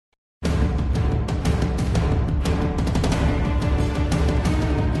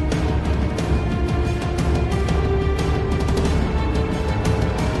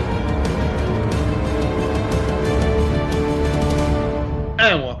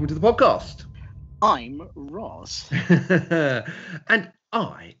welcome to the podcast. I'm Ross. And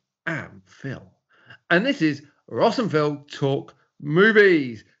I am Phil. And this is Ross and Phil Talk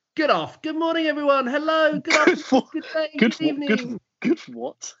Movies. Good morning, everyone. Hello. Good afternoon. Good day. Good evening. Good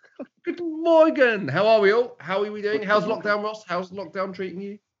what? Good morning. How are we all? How are we doing? How's lockdown, Ross? How's lockdown treating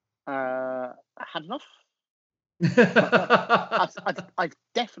you? Had enough. I've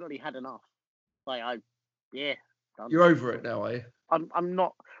definitely had enough. Done. You're over it now, are you? I'm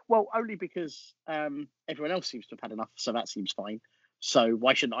not. Well, only because everyone else seems to have had enough, so that seems fine. So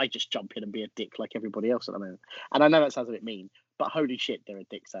why shouldn't I just jump in and be a dick like everybody else at the moment? And I know that sounds a bit mean, but holy shit, there are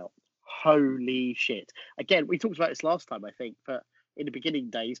dicks out. Holy shit. Again, we talked about this last time, I think, but in the beginning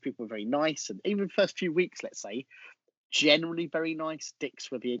days, people were very nice, and even the first few weeks, let's say, generally very nice.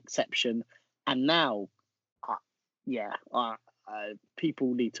 Dicks were the exception, and now,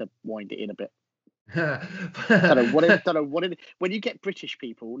 people need to wind it in a bit. don't know what it. When you get British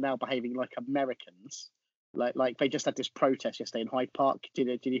people now behaving like Americans, like they just had this protest yesterday in Hyde Park.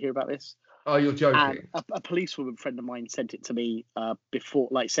 Did you hear about this? Oh, you're joking. And a policewoman friend of mine sent it to me before,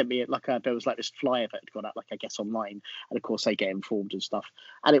 sent me it there was this flyer that had gone out, I guess online, and of course they get informed and stuff.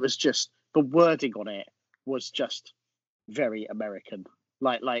 And it was just the wording on it was just very American,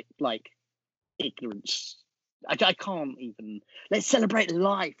 like ignorance. I can't even. Let's celebrate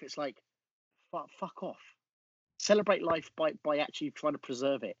life. It's like, fuck off. Celebrate life by actually trying to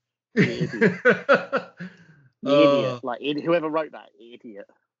preserve it. The idiot. Whoever wrote that, idiot.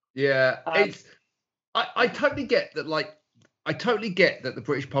 Yeah, I totally get that. I totally get that the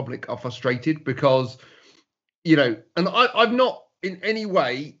British public are frustrated because, and I've not in any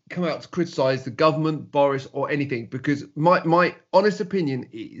way come out to criticise the government, Boris, or anything, because my honest opinion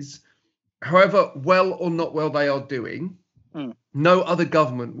is, however well or not well they are doing, no other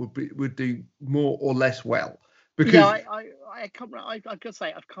government would do more or less well. Because I've got to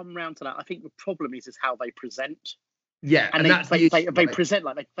say I've come around to that. I think the problem is how they present. Yeah, and they present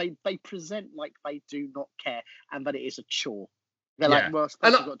like they present like they do not care, and that it is a chore. They're like, well,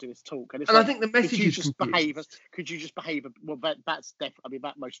 all you've got to do is talk. And I think the message is just behave. Could you just behave? Well, that's definitely. I mean,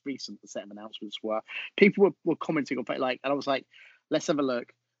 that most recent set of announcements were people were commenting on and I was like, let's have a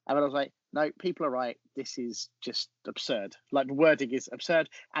look. And then I was like, no, people are right. This is just absurd. Like, the wording is absurd,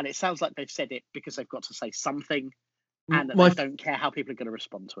 and it sounds like they've said it because they've got to say something, and that they don't care how people are going to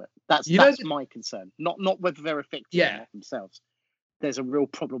respond to it. That's my concern. Not whether they're effective or not themselves. There's a real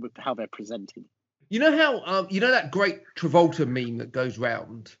problem with how they're presenting. You know how that great Travolta meme that goes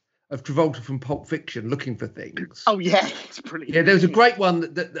round of Travolta from Pulp Fiction looking for things? Oh yeah, it's brilliant. Yeah, there was a great one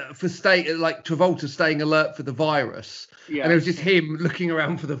that for Travolta staying alert for the virus, and it was just him looking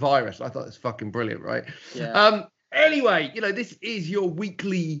around for the virus. I thought it was fucking brilliant, right? Yeah. Anyway, this is your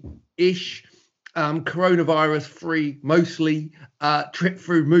weekly-ish, coronavirus-free, mostly trip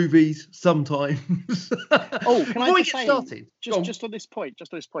through movies sometimes. Oh, can Before we get started, just on this point,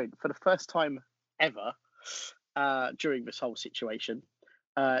 for the first time ever, during this whole situation,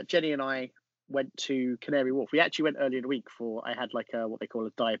 Jenny and I went to Canary Wharf. We actually went earlier in the week I had what they call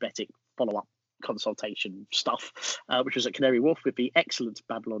a diabetic follow-up consultation stuff, which was at Canary Wharf with the excellent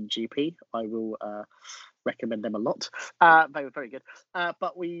Babylon GP. I will recommend them a lot. They were very good.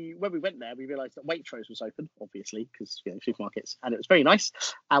 But when we went there, we realised that Waitrose was open, obviously, because supermarkets, and it was very nice.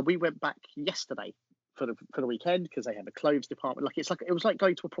 We went back yesterday for the weekend because they have a clothes department. It was like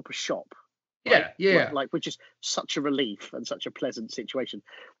going to a proper shop. Yeah. Which is such a relief and such a pleasant situation.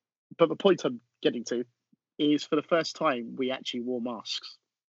 But the point I'm getting to is, for the first time, we actually wore masks.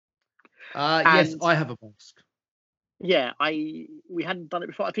 Yes, I have a mask. Yeah, we hadn't done it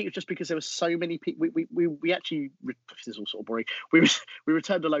before. I think it's just because there were so many people. We actually, this is all sort of boring. We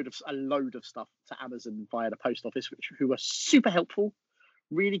returned a load of stuff to Amazon via the post office, who were super helpful.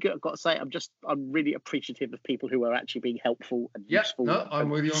 Really good. I've got to say, I'm really appreciative of people who are actually being helpful and useful. No, I'm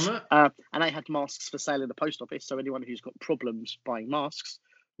with you on that. And I had masks for sale in the post office, so anyone who's got problems buying masks,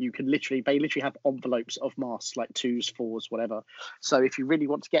 they literally have envelopes of masks, like 2s, 4s, whatever. So if you really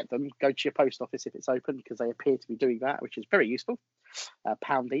want to get them, go to your post office if it's open, because they appear to be doing that, which is very useful.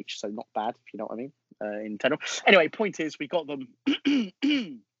 £1 each, so not bad, if you know what I mean, in general. Anyway, point is, we got them,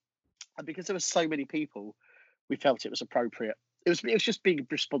 and because there were so many people, we felt it was appropriate. It was just being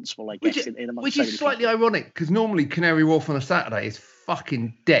responsible, I guess. Which is slightly ironic, because normally Canary Wharf on a Saturday is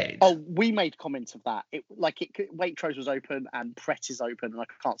fucking dead. Oh, we made comments of that. Waitrose was open and Pret is open, and I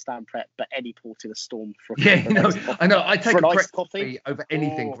can't stand Pret, but any port in a storm for I know. I take an iced coffee over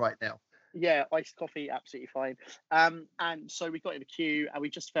anything right now. Yeah, iced coffee, absolutely fine. And so we got in the queue, and we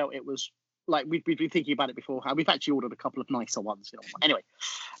just felt it was like we've been thinking about it beforehand. We've actually ordered a couple of nicer ones. Anyway,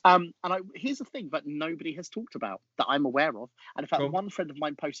 here's the thing that nobody has talked about that I'm aware of. And in fact, one friend of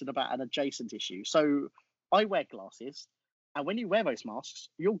mine posted about an adjacent issue. So I wear glasses, and when you wear those masks,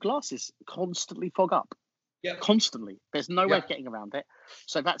 your glasses constantly fog up. Yeah, constantly. There's no way of getting around it.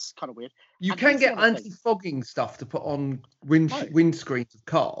 So that's kind of weird. You can get anti-fogging stuff to put on windscreens of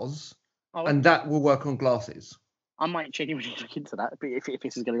cars, and that will work on glasses. I might genuinely look into that if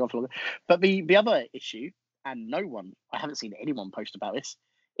this is going to go on for longer. But the other issue, and I haven't seen anyone post about this,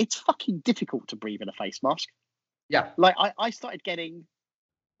 it's fucking difficult to breathe in a face mask. Yeah. Like I started getting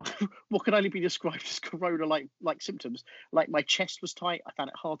what can only be described as corona like symptoms. Like my chest was tight. I found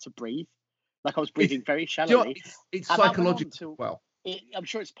it hard to breathe. Like I was breathing very shallowly. It's psychological. I'm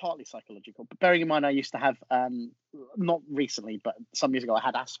sure it's partly psychological. But bearing in mind, I used to have, not recently, but some years ago, I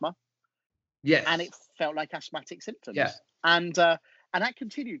had asthma. Yes. And it felt like asthmatic symptoms. Yeah. And that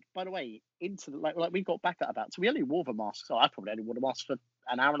continued, by the way, into like we got back at about. So we only wore the mask. So I probably only wore the mask for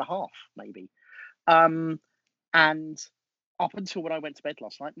an hour and a half, maybe. And up until when I went to bed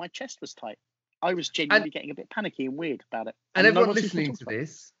last night, my chest was tight. I was genuinely getting a bit panicky and weird about it. And everyone listening to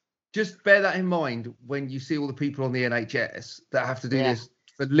this, just bear that in mind when you see all the people on the NHS that have to do this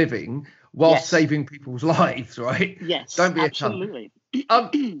for living while saving people's lives, right? Yes. Don't be absolutely. a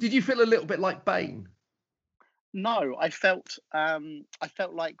cunt. Did you feel a little bit like Bane? No, I felt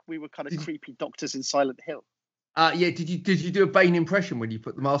like we were kind of creepy doctors in Silent Hill. Yeah. Did you do a Bane impression when you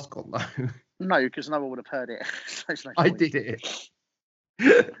put the mask on though? No, because no one would have heard it. No I did it.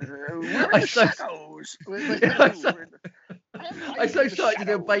 I so started to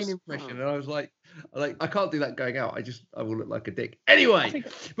do a Bane impression, and I was like, I can't do that going out. I will look like a dick. Anyway,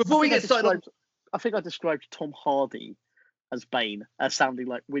 before we get started, I think I described Tom Hardy as Bane as sounding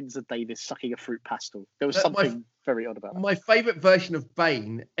like Windsor Davis sucking a fruit pastel. There was something very odd about that. My favourite version of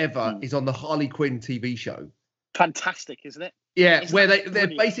Bane ever is on the Harley Quinn TV show. Fantastic, isn't it? Yeah, where they're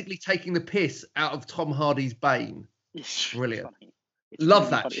basically taking the piss out of Tom Hardy's Bane. It's brilliant. It's Love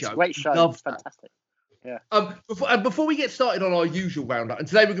really that funny. show. It's a great show. Love it's fantastic. Yeah. Before we get started on our usual roundup, and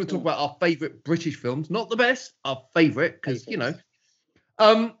today we're going to talk about our favourite British films. Not the best, our favourite, because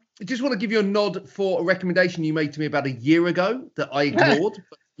I just want to give you a nod for a recommendation you made to me about a year ago that I ignored.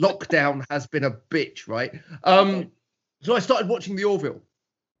 But lockdown has been a bitch, right? So I started watching The Orville.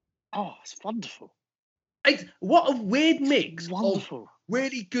 Oh, it's wonderful. What a weird mix of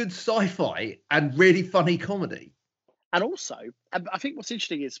really good sci-fi and really funny comedy. And also, I think what's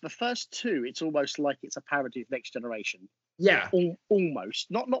interesting is the first two, it's almost like it's a parody of Next Generation. Yeah. Almost.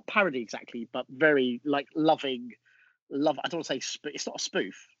 Not parody exactly, but very like loving. I don't want to say it's not a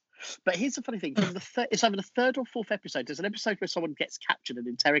spoof. But here's the funny thing. From it's over the third or fourth episode, there's an episode where someone gets captured and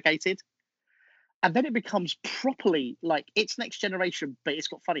interrogated. And then it becomes properly like it's Next Generation, but it's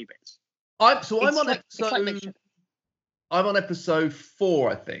got funny bits. I'm on episode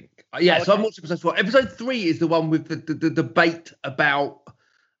 4, I think. So I'm watching episode 4. Episode 3 is the one with the debate about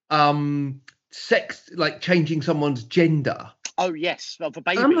sex, like changing someone's gender. Oh yes, well the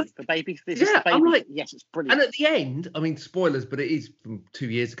baby. Yes, it's brilliant. And at the end, I mean, spoilers, but it is from 2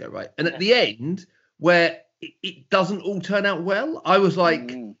 years ago, right? And at the end, where it doesn't all turn out well, I was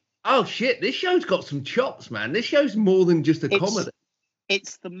like, oh shit, this show's got some chops, man. This show's more than just a comedy.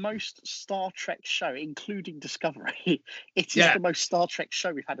 It's the most Star Trek show, including Discovery. It is the most Star Trek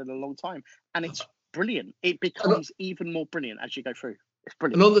show we've had in a long time. And it's brilliant. It becomes even more brilliant as you go through. It's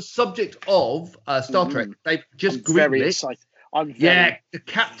brilliant. And on the subject of Star Trek, they've just greenlit. The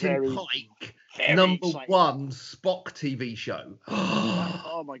Captain Pike #1 Spock TV show.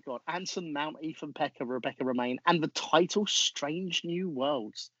 Oh my God. Anson Mount, Ethan Peck, Rebecca Romaine, and the title Strange New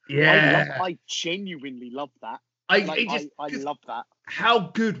Worlds. Yeah. I genuinely love that. I love that. How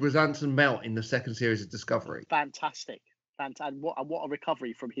good was Anson Mount in the second series of Discovery? Fantastic. And what a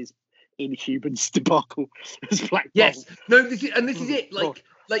recovery from his Inhumans debacle as Black Bolt. Yes. No, this is it.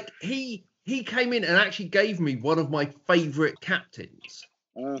 Like he came in and actually gave me one of my favourite captains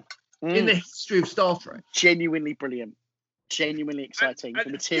in the history of Star Trek. Genuinely brilliant. Genuinely exciting. The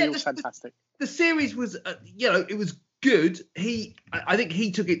material's fantastic. The series was, it was good. I think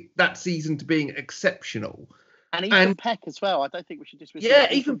he took it that season to being exceptional. And Ethan Peck as well. I don't think we should dismiss.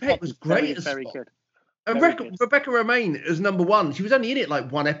 Ethan Peck was great. Very good. And Rebecca Romaine as #1. She was only in it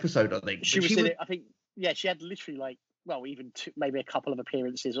like one episode, I think. She was in it. I think. Yeah, she had literally even maybe a couple of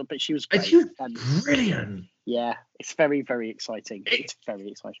appearances, but she was great. And she was brilliant. Yeah, it's very, very exciting. It's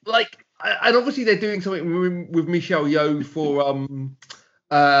very exciting. And obviously they're doing something with Michelle Yeoh for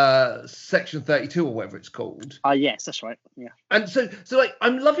Section 32 or whatever it's called. Yes, that's right. Yeah. And so like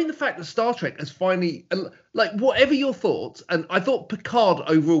I'm loving the fact that Star Trek has finally, like, whatever your thoughts, and I thought Picard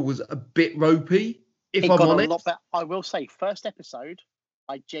overall was a bit ropey, if I'm honest. A lot better. I will say, first episode,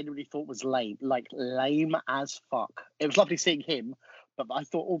 I genuinely thought was lame, like lame as fuck. It was lovely seeing him, but I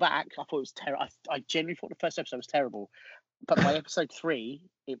thought all that I thought it was terrible. I genuinely thought the first episode was terrible, but by episode 3,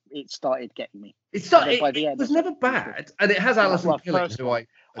 it started getting me. It was never bad, and it has Alison Pilling, who I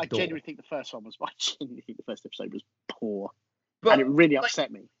adore. genuinely think the first one was. I genuinely think the first episode was poor, and it really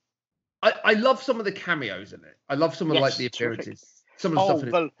upset me. I love some of the cameos in it. I love some of like the appearances. Terrific. Some of the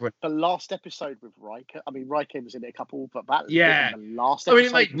stuff in it. The last episode with Riker. I mean, Riker was in it a couple, but that the last episode.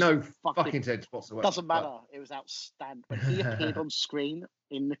 It made no fucking sense whatsoever. Doesn't matter. It was outstanding when he appeared on screen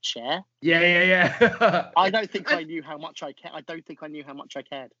in the chair. Yeah. I don't think I knew how much I cared. I don't think I knew how much I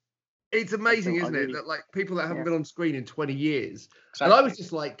cared. It's amazing, isn't it? That like people that haven't been on screen in 20 years, and I was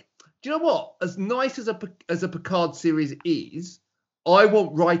just like, do you know what? As nice as a Picard series is, I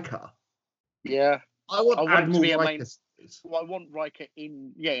want Riker. Yeah. I want Admiral Riker. Well, I want Riker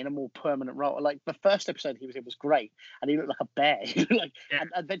in a more permanent role. Like the first episode he was in was great, and he looked like a bear.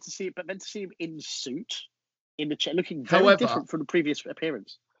 And then to see him in suit in the chair, looking very different from the previous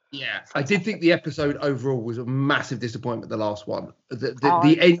appearance. Yeah, I did think the episode overall was a massive disappointment. The last one,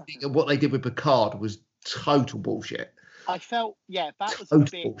 the ending of what they did with Picard was total bullshit. I felt that was total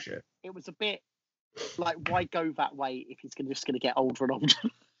a bit bullshit. It was a bit like, why go that way if he's just going to get older and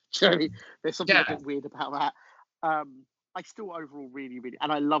older? There's something a bit weird about that. I still overall really,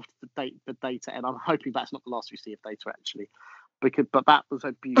 and I loved the Data, and I'm hoping that's not the last we see of Data actually, but that was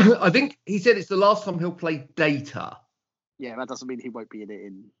a beautiful. I think he said it's the last time he'll play Data. Yeah, that doesn't mean he won't be in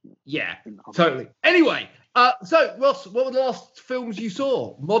it. Totally. Anyway, so Ross, what were the last films you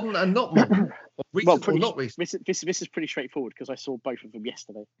saw, modern and not modern? Recent or not recent? This is pretty straightforward because I saw both of them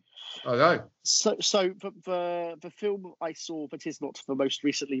yesterday. Okay. So the film I saw, but is not the most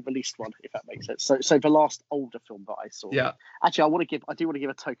recently released one, if that makes sense. So the last older film that I saw. Yeah. Actually, I do want to give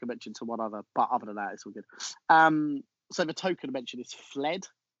a token mention to one other, but other than that, it's all good. So the token mention is Fled,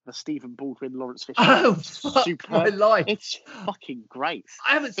 the Stephen Baldwin, Lawrence Fishburne. Oh, fuck my life! It's fucking great.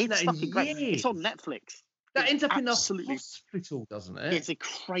 I haven't seen that in years. Great. It's on Netflix. That ends up in a hospital, doesn't it? It's a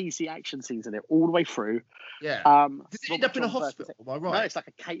crazy action scene in it all the way through. Yeah. Does it end up in a hospital? Am I right? No, it's like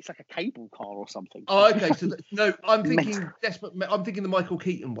a cable car or something. Oh, okay. So no, I'm thinking Desperate. I'm thinking the Michael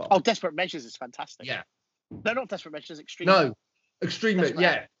Keaton one. Oh, Desperate Measures is fantastic. Yeah. No, not Desperate Measures. Extreme. No, Extreme.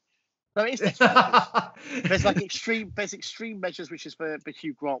 Yeah. No, it's Desperate Measures. There's like Extreme Measures, which is the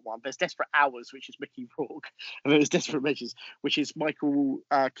Hugh Grant one. There's Desperate Hours, which is Mickey Rourke, and there's Desperate Measures, which is Michael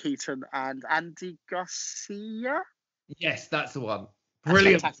Keaton and Andy Garcia. Yes, that's the one.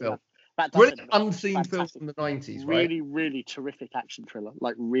 Brilliant film. Brilliant unseen film from the 90s. Really, really terrific action thriller.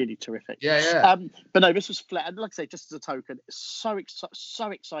 Like really terrific. Yeah. But no, this was flat. And like I say, just as a token, so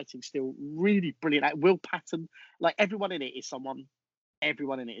exciting still. Really brilliant. Will Patton, like everyone in it is someone.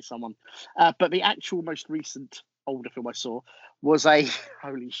 But the actual most recent older film I saw was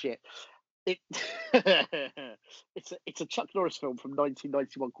holy shit. It's a Chuck Norris film from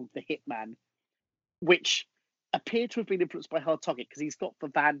 1991 called The Hitman, which appeared to have been influenced by Hard Target because he's got the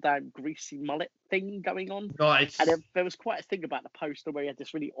Van Damme greasy mullet thing going on. Nice. And there was quite a thing about the poster where he had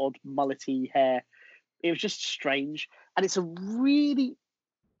this really odd mullety hair. It was just strange. And it's a really,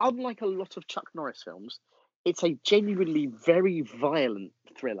 unlike a lot of Chuck Norris films, it's a genuinely very violent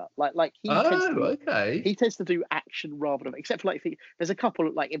thriller. Like he tends to do action rather than, except for there's a couple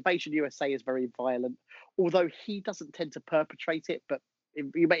like Invasion USA is very violent, although he doesn't tend to perpetrate it. But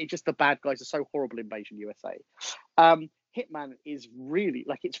it's just the bad guys are so horrible in Invasion USA. Hitman is really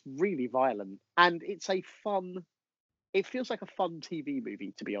it's really violent, and it's a fun. It feels like a fun TV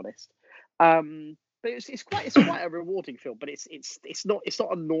movie, to be honest. But it's quite a rewarding film. But it's not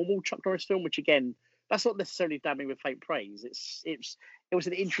a normal Chuck Norris film, which again. That's not necessarily damning with faint praise. It was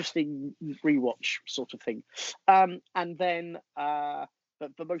an interesting rewatch sort of thing. And then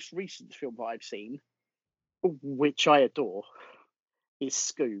the most recent film that I've seen, which I adore, is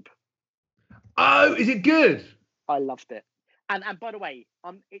Scoob. Oh, is it good? I loved it. And by the way,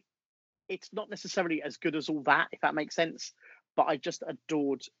 it's not necessarily as good as all that, if that makes sense. But I just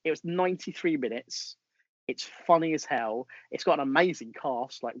adored. It was 93 minutes. It's funny as hell. It's got an amazing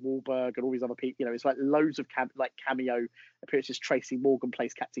cast like Wahlberg and all these other people. It's like loads of cameo appearances. Tracy Morgan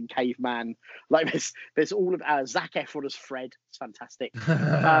plays Captain Caveman. Like there's all of Zac Efron as Fred. It's fantastic.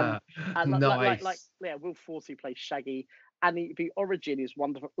 And nice. Will Forte plays Shaggy. And the origin is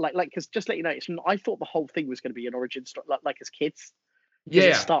wonderful. Because just let you know, I thought the whole thing was going to be an origin story, like as kids. Because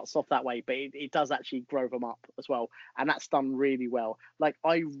Yeah. it starts off that way, but it does actually grow them up as well, and that's done really well. Like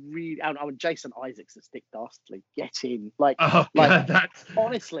Jason Isaacs as Dick Dastardly, get in, like Oh like God, that's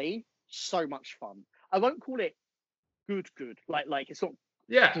honestly, so much fun. I won't call it good, like it's not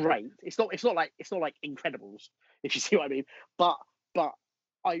yeah. great. It's not like Incredibles, if you see what I mean. But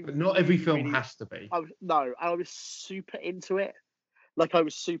I But not every really, film really, has to be. I was super into it. Like I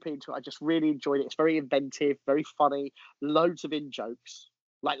was super into it. I just really enjoyed it. It's very inventive, very funny, loads of in jokes,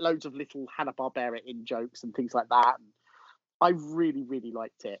 like loads of little Hanna-Barbera in jokes and things like that. And I really, really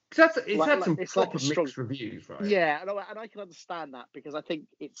liked it. It's had some it's proper a strong, mixed reviews, right? yeah, and I can understand that because I think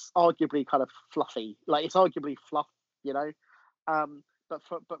it's arguably kind of fluffy. Like it's arguably fluff, you know. But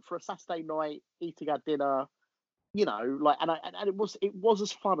for a Saturday night eating our dinner, you know, like and it was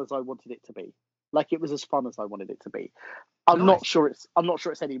as fun as I wanted it to be. Like it was as fun as I wanted it to be. I'm not Nice. sure it's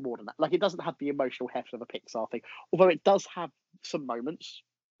any more than that. Like it doesn't have the emotional heft of a Pixar thing, although it does have some moments.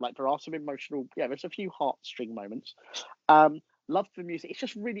 Like there are some emotional, yeah, there's a few heartstring moments. Love the music. It's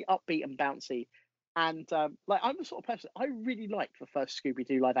just really upbeat and bouncy. And like I'm the sort of person I really liked the first Scooby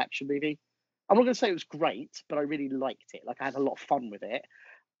Doo live action movie. I'm not going to say it was great, but I really liked it. Like I had a lot of fun with it.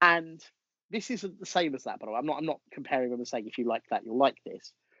 And this isn't the same as that, by the way. I'm not comparing them and saying if you like that, you'll like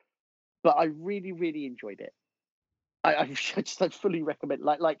this. But I really, really enjoyed it. I just I fully recommend.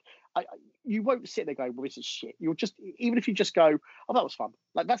 You won't sit there going, "Well, this is shit." You'll just, even if you just go, "Oh, that was fun."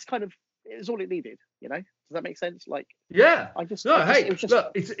 Like that's kind of it's all it needed. You know? Does that make sense? Like, Yeah. it was just,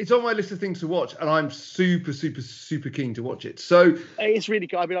 look, it's on my list of things to watch, and I'm super, super, super keen to watch it. So it's really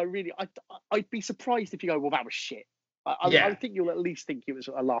good. I mean, I'd be surprised if you go, "Well, that was shit." I think you'll at least think it was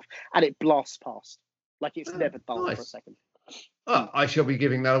a laugh, and it blasts past. Like it's never dull nice. for a second. I shall be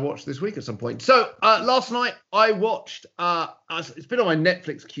giving that a watch this week at some point. So last night I watched. It's been on my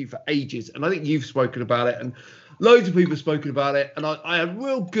Netflix queue for ages, and I think you've spoken about it, and loads of people have spoken about it, and I had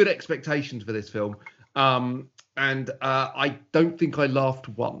real good expectations for this film. And I don't think I laughed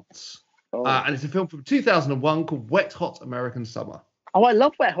once. Oh. And it's a film from 2001 called Wet Hot American Summer. Oh, I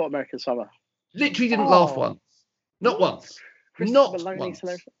love Wet Hot American Summer. Literally didn't laugh once. Not once. Not once.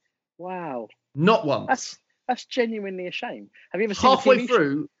 Wow. Not once. That's genuinely a shame. Have you ever seen halfway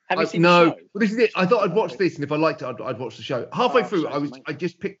through? Have you seen no. the show? Well, this is it. I thought I'd watch this, and if I liked it, I'd watch the show. Halfway through,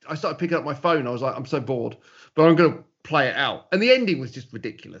 I started picking up my phone. I was like, I'm so bored, but I'm going to play it out. And the ending was just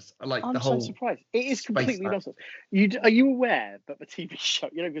ridiculous. I'm so surprised. It is completely nonsense. Are you aware that the TV show,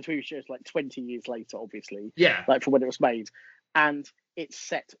 the TV show is like 20 years later, obviously. Yeah. Like from when it was made, and it's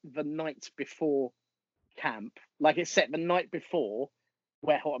set the night before camp. Like it's set the night before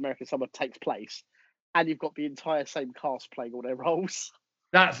where Hot American Summer takes place, and you've got the entire same cast playing all their roles.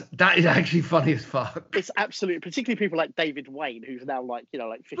 That is actually funny as fuck. It's absolutely, particularly people like David Wayne, who's now like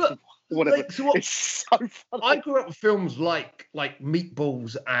 50, whatever. It's so funny. I grew up with films like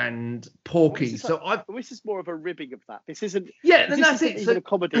Meatballs and Porky, this is more of a ribbing of that. This isn't. Yeah, then that's it. Even a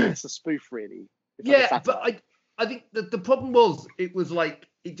comedy, it's a spoof, really. Yeah, but I think the problem was it was like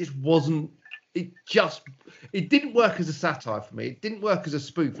it just wasn't. It didn't work as a satire for me. It didn't work as a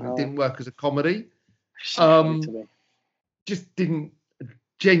spoof, and it didn't work as a comedy. Just didn't.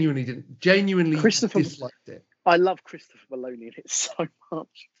 Genuinely disliked it. I love Christopher Maloney in it so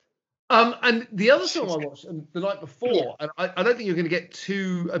much. And the other film I watched the night before, and I don't think you're going to get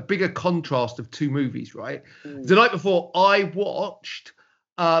a bigger contrast of two movies, right? The night before, I watched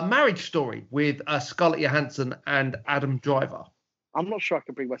Marriage Story with Scarlett Johansson and Adam Driver. I'm not sure I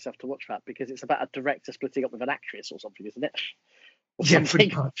can bring myself to watch that because it's about a director splitting up with an actress or something, isn't it?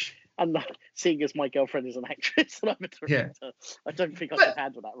 Pretty much. And seeing as my girlfriend is an actress and I'm a director, I don't think I can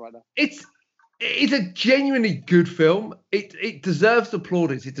handle that right now. It's a genuinely good film. It deserves the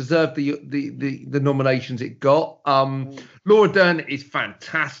plaudits. It deserved the nominations it got. Laura Dern is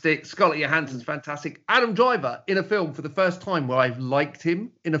fantastic. Scarlett Johansson's fantastic. Adam Driver in a film for the first time where I've liked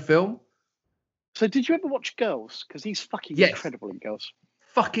him in a film. So did you ever watch Girls? Because he's fucking incredible in Girls.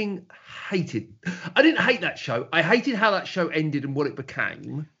 Fucking hated. I didn't hate that show. I hated how that show ended and what it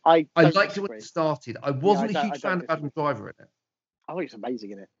became. I liked it when it started. I wasn't a huge fan of Adam Driver in it. I thought he was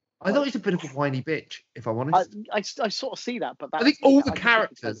amazing in it. I thought he's a bit of a whiny bitch, if I'm honest. I sort of see that, but I think all the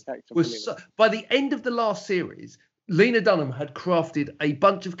characters were by the end of the last series, Lena Dunham had crafted a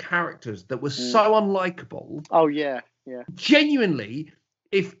bunch of characters that were so unlikable. Oh yeah, yeah. Genuinely,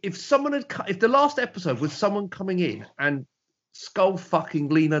 if the last episode was someone coming in and skull fucking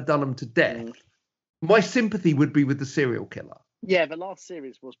Lena Dunham to death, my sympathy would be with the serial killer. Yeah, the last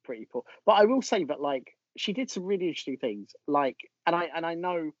series was pretty poor, but I will say that she did some really interesting things. And I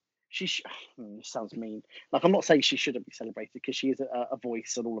know sounds mean. I'm not saying she shouldn't be celebrated because she is a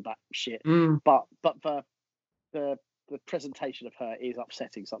voice and all of that shit. But the the presentation of her is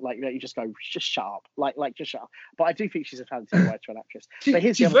upsetting. So like you just go, just shut up, like just shut up. But I do think she's a talented writer and actress. But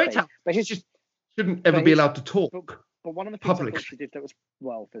here's the other thing. But she just shouldn't ever be allowed to talk. But one of the things I publicly. thought she did that was,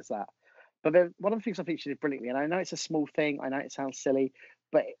 well, there's that. But then one of the things I think she did brilliantly, and I know it's a small thing, I know it sounds silly,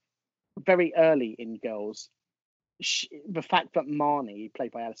 but very early in Girls, the fact that Marnie,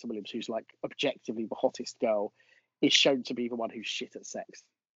 played by Alison Williams, who's like objectively the hottest girl, is shown to be the one who's shit at sex.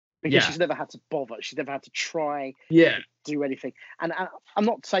 Because she's never had to bother. She's never had to try to do anything. And I'm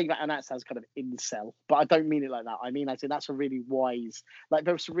not saying that, and that sounds kind of incel, but I don't mean it like that. I mean, I think that's a really wise, like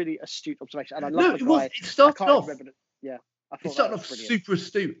there was some really astute observation. And I love the guy. It started off. I thought it started off super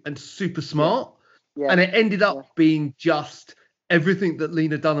astute and super smart, and it ended up being just everything that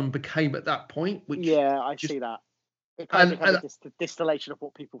Lena Dunham became at that point. Which I see that. It kind of became a distillation of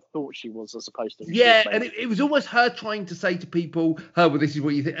what people thought she was, as opposed to and it was almost her trying to say to people, well, this is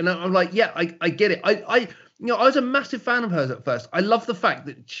what you think, and I'm like, I get it. I was a massive fan of hers at first. I love the fact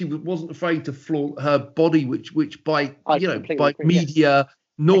that she wasn't afraid to flaunt her body, which by media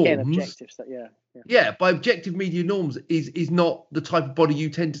norms, again, objective stuff, by objective media norms is not the type of body you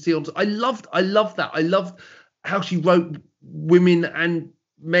tend to see on. I loved that. I loved how she wrote women and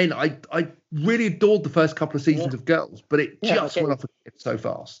men. I really adored the first couple of seasons of Girls, but it just went off so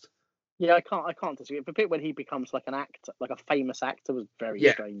fast. Yeah, I can't disagree. The bit when he becomes like an actor, like a famous actor, was very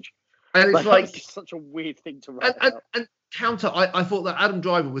strange. And it's like such a weird thing to write about. And counter, I thought that Adam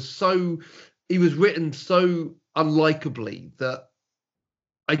Driver was written so unlikably that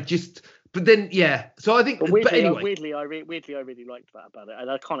I just. But then, so I think. But weirdly, I really liked that about it,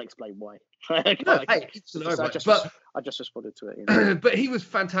 and I can't explain why. I just responded to it. But he was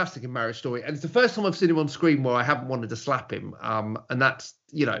fantastic in Marriage Story, and it's the first time I've seen him on screen where I haven't wanted to slap him. And that's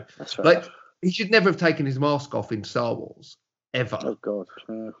that's fair like enough. He should never have taken his mask off in Star Wars ever. Oh God,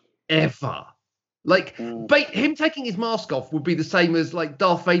 ever. Like, but him taking his mask off would be the same as like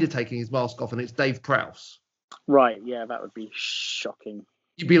Darth Vader taking his mask off, and it's Dave Prowse. Right? Yeah, that would be shocking.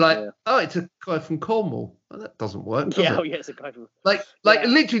 You'd be like, oh, it's a guy from Cornwall. Oh, that doesn't work. Does it? It's a guy from.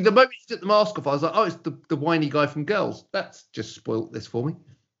 Literally, the moment he took the mask off, I was like, oh, it's the whiny guy from Girls. That's just spoilt this for me.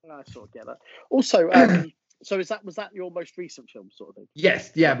 I sort of get that. Also, so was that your most recent film, sort of thing?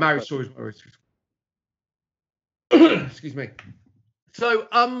 Yes, Marriage Story is my most recent. Excuse me. So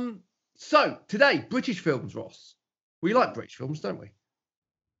today, British films, Ross. We like British films, don't we?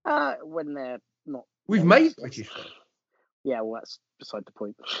 When they're not. We've made British films. Yeah, well, that's beside the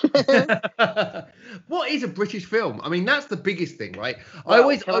point. What is a British film? I mean, that's the biggest thing, right?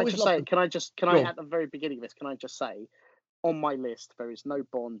 Well, can I at the very beginning of this, can I just say, on my list, there is no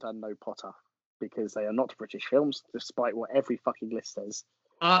Bond and no Potter, because they are not British films, despite what every fucking list says.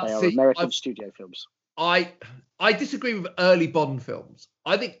 They are American studio films. I disagree with early Bond films.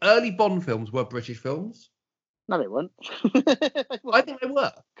 I think early Bond films were British films. No, they weren't. I think they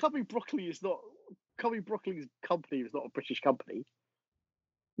were. Cubby Broccoli's company is not a British company.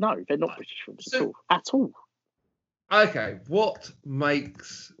 No, they're not British films at all. Okay, what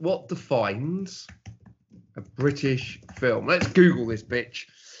defines a British film? Let's Google this bitch.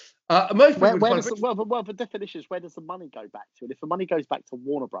 Most people the definition is, where does the money go back to? And if the money goes back to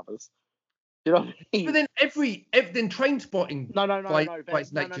Warner Brothers, you know what I mean? But then Trainspotting. No,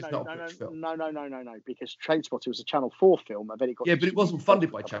 because Trainspotting was a Channel 4 film, and then it got. Yeah, but it wasn't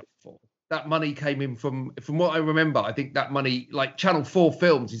funded by Channel 4. That money came in from what I remember. I think that money, like Channel 4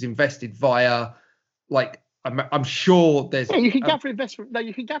 Films, is invested via, like, I'm sure there's. Yeah, you can gather investment. No,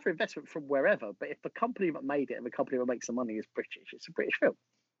 you can gather investment from wherever. But if the company that made it and the company that makes the money is British, it's a British film.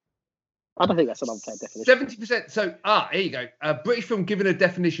 I don't think that's an unfair definition. 70%. So, here you go. A British film given a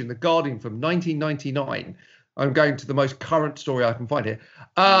definition, The Guardian from 1999. I'm going to the most current story I can find here.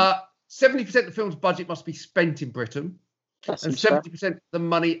 70% of the film's budget must be spent in Britain. And 70% of the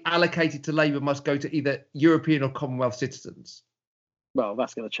money allocated to Labour must go to either European or Commonwealth citizens. Well,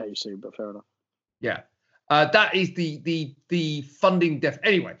 that's going to change soon, but fair enough. Yeah. That is the funding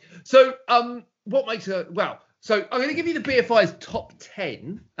Anyway, so what makes so I'm going to give you the BFI's top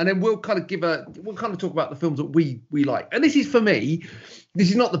 10, and then we'll kind of talk about the films that we like. And this is, for me, this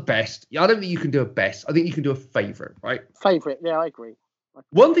is not the best. I don't think you can do a best. I think you can do a favourite, right? Favourite, yeah, I agree.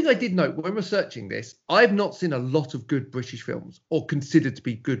 One thing I did note when researching this, I've not seen a lot of good British films, or considered to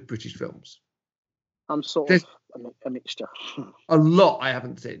be good British films. I'm sort of a mixture. A lot I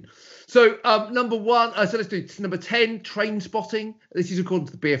haven't seen. So number one, so let's do number 10, Trainspotting. This is according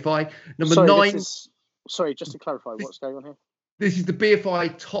to the BFI. Number 9. Sorry, just to clarify, what's going on here? This is the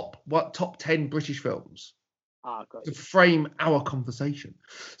BFI top 10 British films. Great. To frame our conversation.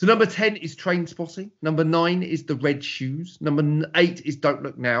 So number 10 is Trainspotting. Number 9 is The Red Shoes. Number 8 is Don't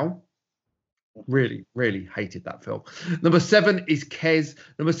Look Now. Really, really hated that film. Number 7 is Kes.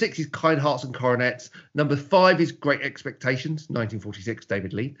 Number 6 is Kind Hearts and Coronets. Number 5 is Great Expectations, 1946,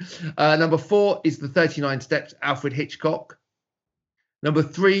 David Lean. Number 4 is The 39 Steps, Alfred Hitchcock. Number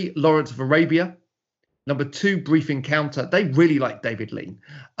 3, Lawrence of Arabia. Number 2, Brief Encounter. They really like David Lean.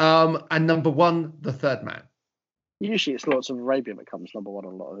 And number 1, The Third Man. Usually it's Lawrence of Arabia that comes number 1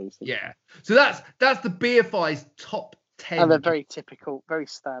 on a lot of these things. Yeah. So that's the BFI's top 10. And they're very typical, very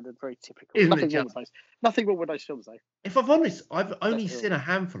standard, very typical. Nothing wrong with those films, though. If I'm honest, I've only seen a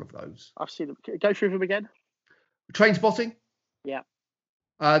handful of those. I've seen them. Go through them again. Trainspotting. Yeah.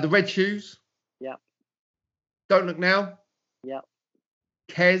 The Red Shoes. Yeah. Don't Look Now. Yeah.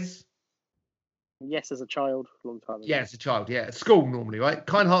 Kes. Yes, as a child, a long time ago. Yeah, as a child. Yeah, at school normally, right?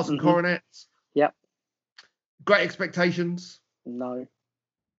 Kind Hearts and Coronets. Yep. Great Expectations. No.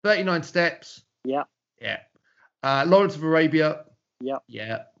 39 Steps. Yeah. Yeah. Lawrence of Arabia. Yep.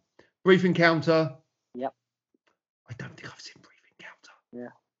 Yeah. Brief Encounter. Yep. I don't think I've seen Brief Encounter.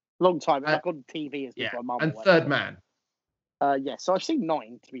 Yeah. Long time. Like on TV as yeah. my mum. And Third Man. Yeah. So I've seen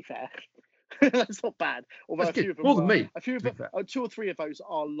 9, to be fair. That's not bad. Although That's a few of them more than me. A few of them, 2 or 3 of those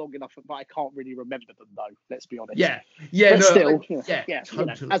are long enough, but I can't really remember them though. Let's be honest. Yeah, yeah, but no, still, yeah,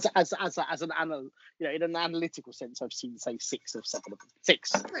 totally. You know, as an in an analytical sense, I've seen say 6 or 7 of them.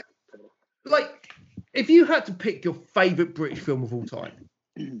 6. Like, if you had to pick your favourite British film of all time.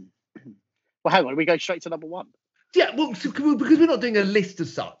 Well, hang on, we go straight to number 1. Yeah, well, so because we're not doing a list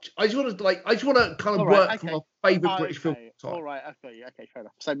as such, I just want to kind of work from our favourite British film of all time. All right, okay, fair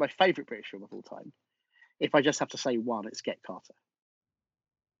enough. So my favourite British film of all time, if I just have to say one, it's Get Carter.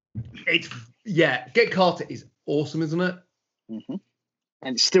 Get Carter is awesome, isn't it? Mm-hmm.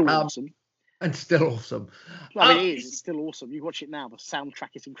 And it's still awesome. And still awesome. I mean, it's still awesome. You watch it now, the soundtrack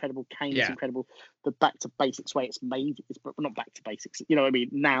is incredible. Kane is incredible. The back to basics way it's made is not back to basics. You know what I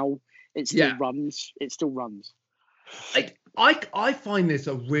mean? Now it still runs. It still runs. I find this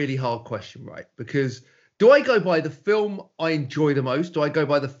a really hard question, right? Because do I go by the film I enjoy the most? Do I go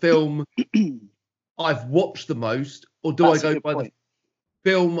by the film I've watched the most? Or do I go by the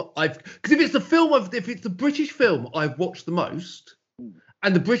film because if it's the British film I've watched the most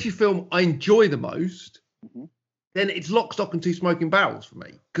and the British film I enjoy the most, then it's Lock, Stock and Two Smoking Barrels for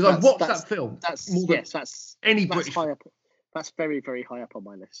me. Because I've watched that film. That's British high up. That's very, very high up on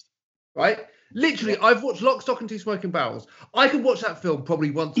my list. Right? Literally, I've watched Lock, Stock and Two Smoking Barrels. I could watch that film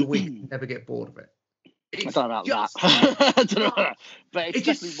probably once a week and never get bored of it. I don't know about that. I don't know about that. But it's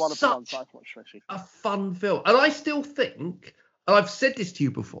definitely one of the ones I've watched. A fun film. And I still think, and I've said this to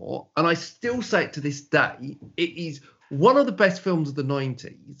you before, and I still say it to this day, it is one of the best films of the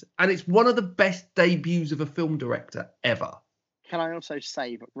 90s, and it's one of the best debuts of a film director ever. Can I also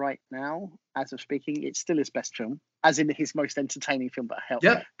say that right now, as of speaking, it's still his best film, as in his most entertaining film. But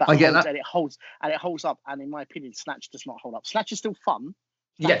I get that, and it holds up. And in my opinion, Snatch does not hold up. Snatch is still fun.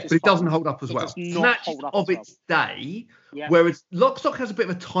 But it doesn't hold up as well. Snatch of its day, whereas Lock, Stock has a bit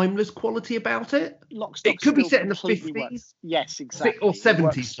of a timeless quality about it. Lock, Stock it could be set in the 50s. Works. Yes, exactly. Or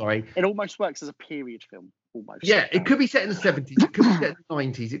 70s, sorry. It almost works as a period film, almost. Yeah, it could be set in the 70s. It could be set in the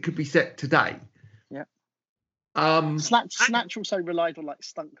 90s. It could be set today. Yeah. Snatch also relied on like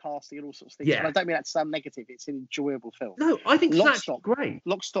stunt casting and all sorts of things. Yeah. And I don't mean that to sound negative. It's an enjoyable film. No, I think Snatch is great.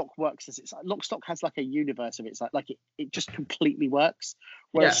 Lock, Stock works as it's Lock, Stock has like a universe of it. It's like it just completely works.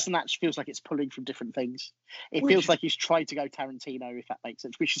 Whereas Snatch feels like it's pulling from different things. It feels like he's tried to go Tarantino, if that makes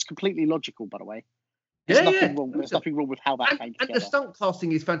sense, which is completely logical, by the way. There's nothing wrong with how that came together. And the stunt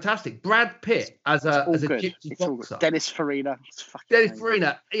casting is fantastic. Brad Pitt as a gypsy boxer. Dennis Farina.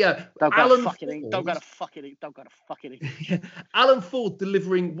 Yeah. Don't go to fucking Alan Ford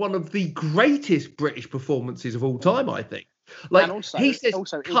delivering one of the greatest British performances of all time, I think. Like, and also, he says,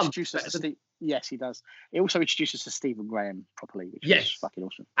 introduces to yes, he does. He also introduces to Stephen Graham properly, which is fucking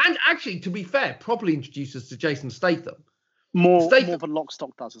awesome. And actually, to be fair, properly introduces to Jason Statham. More than Lock,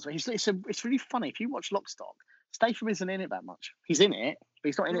 Stock does as well. It's really funny. If you watch Lock, Stock, Statham isn't in it that much. He's in it, but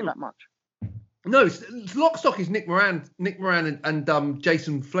he's not in it that much. No, Lock, Stock is Nick Moran and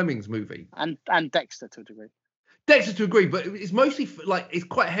Jason Fleming's movie. And Dexter to a degree. Dexter to a degree, but it's mostly it's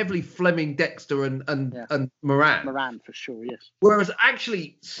quite heavily Fleming, Dexter, and Moran. Moran for sure, yes. Whereas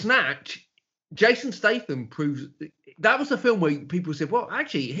actually, Snatch, Jason Statham proves that was a film where people said, well,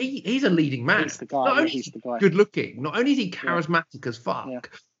 actually, he's a leading man. He's the guy. Not only he's the guy. Good looking, not only is he charismatic as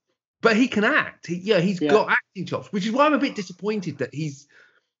fuck, but he can act. He's got acting chops, which is why I'm a bit disappointed that he's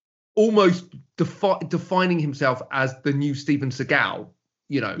almost defining himself as the new Steven Seagal.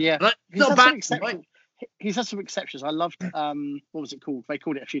 You know, not bad. He's had some exceptions. I loved what was it called? They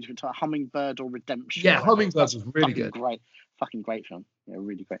called it a few different times. Hummingbird or Redemption. Yeah, Hummingbird was really good. Fucking great film. Yeah,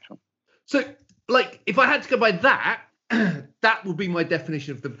 really great film. So, like, if I had to go by that, that would be my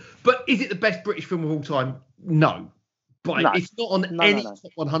definition of the. But is it the best British film of all time? No, but No. it's not on No, any no.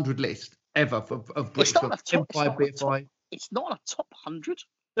 top 100 list ever of It's British not on films. a top. Empire, BFI. It's not on a top 100.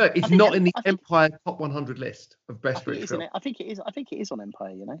 No, it's not in the Empire top 100 list of best British films. I think it is. I think it is on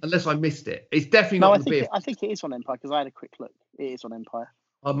Empire. You know, unless I missed it. It's definitely not on the BFI. I think it is on Empire because I had a quick look. It is on Empire.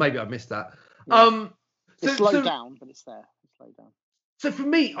 Oh, maybe I missed that. Yeah. It's slowed down, but it's there. It's slowed down. So for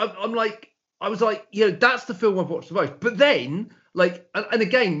me, I'm like, I was like, that's the film I've watched the most. But then, like, and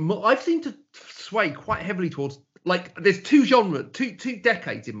again, I've seemed to sway quite heavily towards, like, there's two genres, two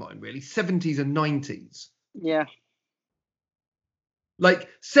decades in mind, really, 70s and 90s. Yeah. Like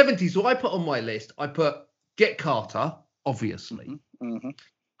 70s, so I put on my list, I put Get Carter, obviously. Mm-hmm.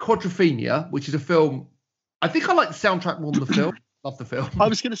 Quadrophenia, which is a film, I think I like the soundtrack more than the film. Love the film. I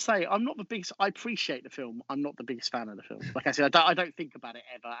was going to say, I'm not the biggest. I appreciate the film. I'm not the biggest fan of the film. Like I said, I don't think about it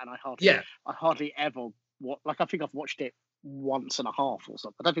ever, and I hardly ever watch. Like I think I've watched it once and a half or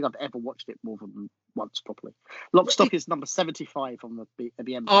something. I don't think I've ever watched it more than once properly. Lock, Stock is number 75 on the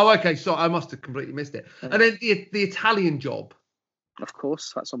BM. Oh, okay. So I must have completely missed it. Yeah. And then the Italian Job. Of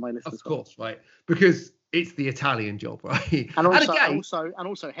course, that's on my list. Of course, right? Because it's the Italian Job, right? And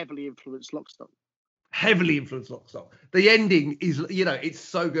also heavily influenced Lock, Stock. Heavily influenced Lock, Stock. The ending is, it's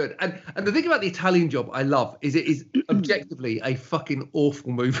so good. And the thing about the Italian Job I love is it is objectively a fucking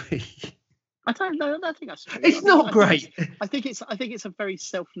awful movie. I don't know. I don't think that's true. It's not great. I think it's a very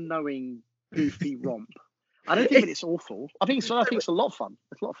self-knowing, goofy romp. I don't think it's awful. I think it's a lot of fun.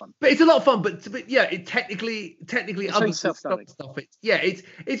 It's a lot of fun. But it's a lot of fun. But yeah, it technically it's other stuff.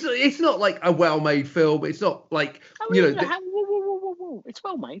 It's not like a well-made film. It's not like whoa. It's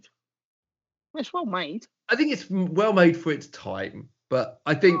well made. It's well made. I think it's well made for its time, but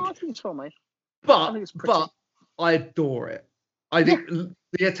I think it's well made. But I adore it. I think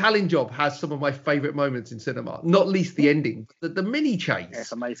the Italian Job has some of my favourite moments in cinema, not least the ending, the mini chase. Yeah,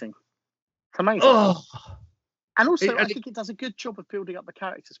 it's amazing. It's amazing. Oh. And also, I think it does a good job of building up the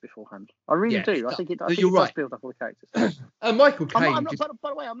characters beforehand. I really do. I think it does build up all the characters. And Michael Caine. By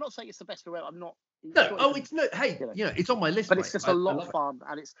the way, I'm not saying it's the best film ever. I'm not. No, it's no. Hey, it's on my list. But it's just a lot of fun,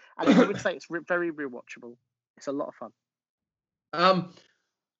 and I would say it's very rewatchable. It's a lot of fun.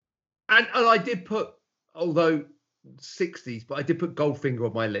 And I did put, although 60s, but I did put Goldfinger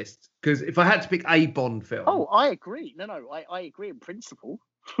on my list because if I had to pick a Bond film. Oh, I agree. No, I agree in principle.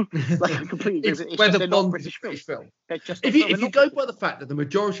 Like I completely agree. It's whether Bond is a British film. If you go by the fact that the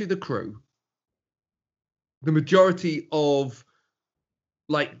majority of the crew, the majority of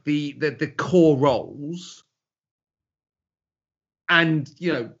like the core roles, and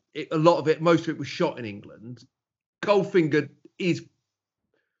a lot of it, most of it was shot in England. Goldfinger is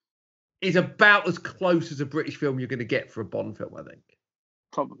about as close as a British film you're going to get for a Bond film, I think.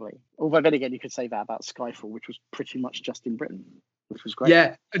 Probably. Although then again, you could say that about Skyfall, which was pretty much just in Britain, which was great.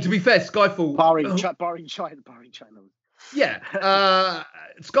 Yeah, and to be fair, Skyfall, barring China. Yeah,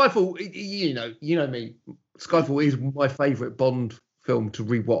 Skyfall. You know me. Skyfall is my favourite Bond film to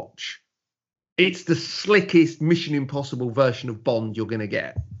rewatch. It's the Mission Impossible version of Bond you're going to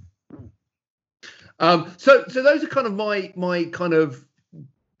get. So those are kind of my kind of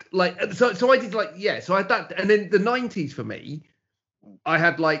like. So I did So I had that, and then the 90s for me. I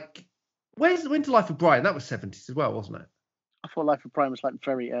had like, when's Life of Brian? That was 70s as well, wasn't it? I thought Life of Brian was like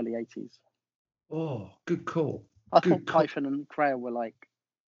very early 80s. Oh, good call. I thought Kyphon and Grail were like,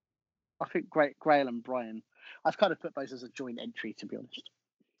 I think Grail and Brian. I've kind of put those as a joint entry, to be honest.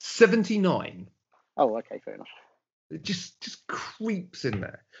 79. Oh, okay, fair enough. It just creeps in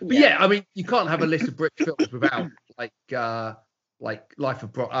there. But yeah, I mean, you can't have a list of British films without like Life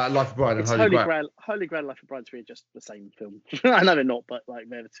of Brian and Holy Grail. Holy Grail and Life of Brian to me are just the same film. I know they're not, but like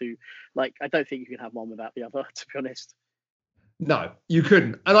they're the two. Like I don't think you can have one without the other, to be honest. No, you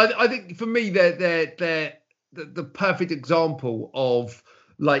couldn't. And I think for me they're the perfect example of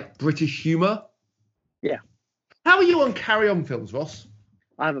like British humour. Yeah. How are you on Carry On films, Ross?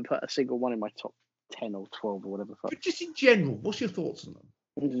 I haven't put a single one in my top 10 or 12 or whatever. But just in general, what's your thoughts on them?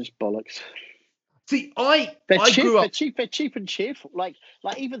 It's just bollocks. See, they're cheap and cheerful. Like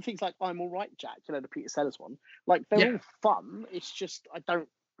even things like I'm All Right, Jack, the Peter Sellers one. Like they're all fun. It's just they're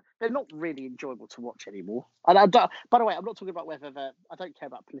not really enjoyable to watch anymore. And by the way, I'm not talking about whether I don't care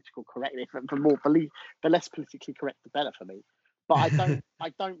about political correctness. The less politically correct, the better for me. But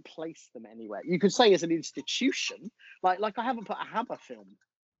I don't place them anywhere. You could say as an institution, like I haven't put a Hammer film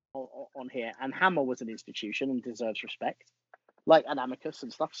on here, and Hammer was an institution and deserves respect. Like an Amicus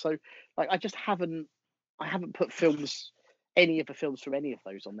and stuff. So like I haven't put any of the films from any of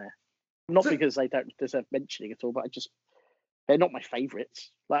those on there. Not because they don't deserve mentioning at all, but They're not my favourites.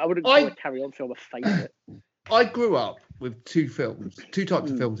 Like I wouldn't call a Carry On film a favourite. I grew up with two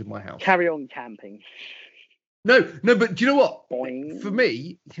types of films in my house. Carry On Camping. No, but do you know what? Boing. For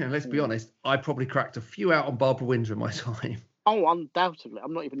me, let's be honest, I probably cracked a few out on Barbara Windsor in my time. Oh, undoubtedly.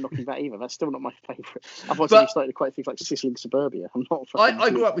 I'm not even knocking that either. That's still not my favourite. I've also started quite things like Sizzling Suburbia. I'm not. I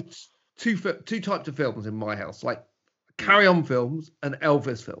grew up with two types of films in my house, like Carry On films and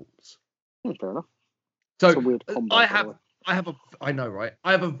Elvis films. Fair enough. So a weird combo, I know, right?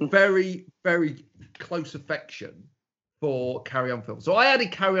 I have a very, very close affection for Carry On films. So I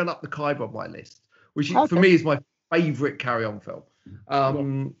added Carry On Up the Khyber on my list, which for me is my favourite Carry On film.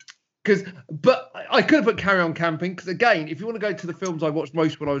 But I could have put Carry On Camping, because again, if you want to go to the films I watched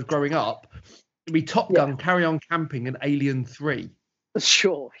most when I was growing up, it'd be Top Gun, Carry On Camping, and Alien 3.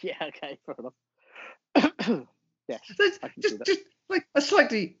 Sure. Yeah. Okay. Fair enough. Yeah. Just like a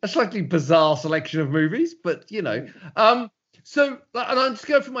slightly bizarre selection of movies, but So, and I'm just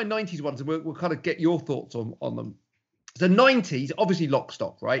going through my 90s ones, and we'll kind of get your thoughts on them. So 90s, obviously Lock,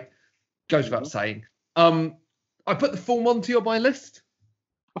 Stock, right? Goes without saying. I put the Full Monty on my list.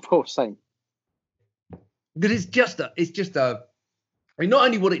 Of course, same. Because it's just a. I mean, not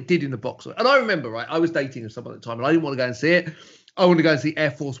only what it did in the box, and I remember, right? I was dating someone at the time, and I didn't want to go and see it. I wanted to go and see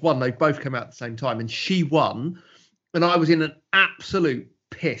Air Force One. They both came out at the same time, and she won, and I was in an absolute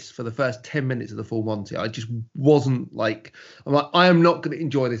piss for the first 10 minutes of the Full Monty. I just wasn't like, I'm like, I am not going to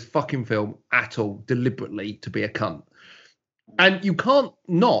enjoy this fucking film at all, deliberately to be a cunt. And you can't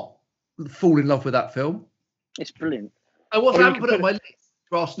not fall in love with that film. It's brilliant. And what I haven't put it on my list,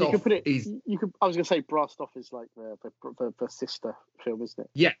 Brassed Off is. I was going to say Brassed Off is like the sister film, isn't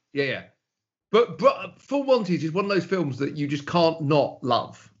it? Yeah. But Full Monty is one of those films that you just can't not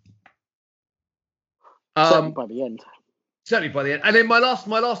love. Certainly by the end. Certainly by the end. And then my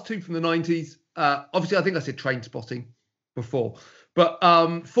last two from the 90s, obviously I think I said Trainspotting before, but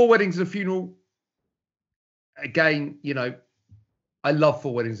Four Weddings and a Funeral, again, I love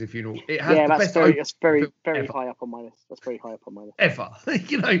Four Weddings and a Funeral. It has that's very high up on my list. That's very high up on my list. Ever.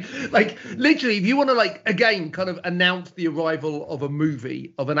 Like literally, if you want to again kind of announce the arrival of a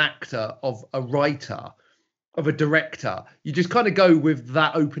movie, of an actor, of a writer, of a director, you just kind of go with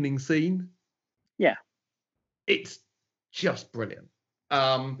that opening scene. Yeah. It's just brilliant.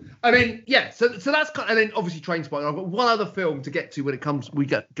 So that's kind of, and then obviously Trainspotting. I've got one other film to get to when it comes. We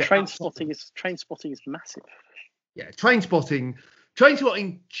get Trainspotting is massive. Yeah, Trainspotting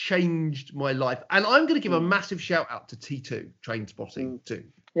changed my life, and I'm going to give a massive shout out to T2 Trainspotting too.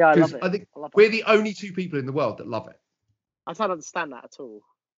 Yeah, I love it. I think we're the only two people in the world that love it. I don't understand that at all.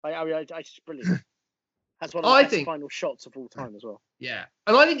 It's brilliant. That's one of the best final shots of all time as well. Yeah,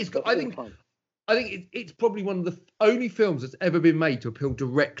 and I think it's good. I think it's probably one of the only films that's ever been made to appeal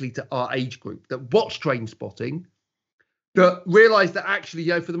directly to our age group, that watched Trainspotting, that realised that actually,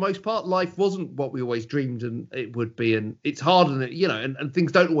 for the most part, life wasn't what we always dreamed and it would be, and it's hard, and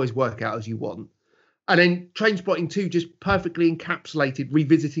things don't always work out as you want. And then Trainspotting 2 just perfectly encapsulated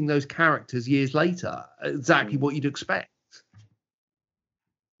revisiting those characters years later, exactly what you'd expect.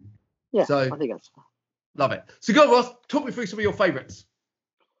 Yeah, so I think that's love it. So go on, Ross, talk me through some of your favourites.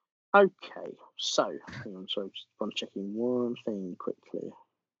 Okay, so hang on, so I'm checking one thing quickly.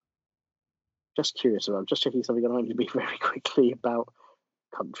 Just curious about, just checking something on IMDb very quickly about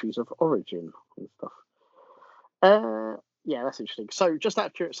countries of origin and stuff. Yeah, that's interesting. So just out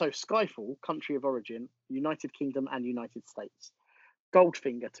of curiosity, so Skyfall, country of origin, United Kingdom and United States.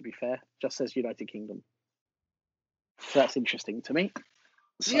 Goldfinger, to be fair, just says United Kingdom. So that's interesting to me.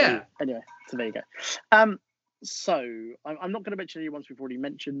 So, yeah. Anyway, so there you go. So I'm not going to mention any ones we've already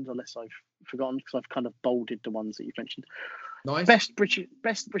mentioned, unless I've forgotten, because I've kind of bolded the ones that you've mentioned. Nice. Best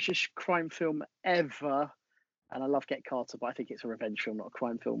British crime film ever, and I love Get Carter, but I think it's a revenge film, not a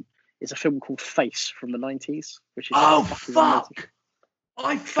crime film. It's a film called Face from the 90s, which is fuck! Amazing.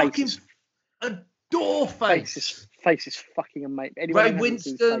 I fucking adore Face. Face is fucking amazing. Ray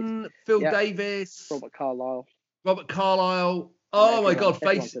Winston, Phil Davis, Robert Carlyle. Oh my God,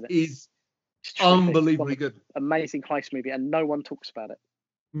 Face is unbelievably good. Amazing heist movie, and no one talks about it.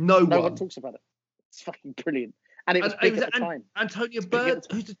 No one talks about it. It's fucking brilliant. And it was big at the time. Antonia Bird?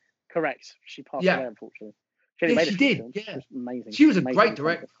 Correct. She passed away, unfortunately. She did. Yeah. She was amazing. She was a great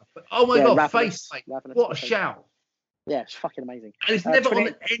director. But, oh my God, Ravenous, Face. What a shout. Yeah, it's fucking amazing. And it's never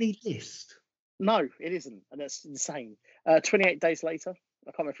on any list. No, it isn't. And that's insane. 28 Days Later.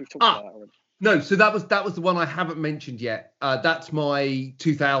 I can't remember if we've talked about that already. No, so that was the one I haven't mentioned yet. That's my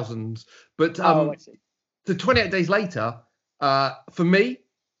 2000s. But I see. So 28 Days Later, for me,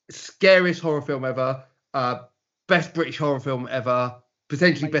 scariest horror film ever. Best British horror film ever.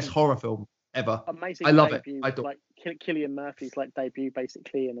 Potentially best horror film ever. Amazing I love debut, it. I thought, like Cillian Murphy's like debut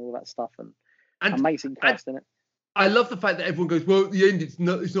basically, and all that stuff, and and amazing cast in it. I love the fact that everyone goes, well, at the end, it's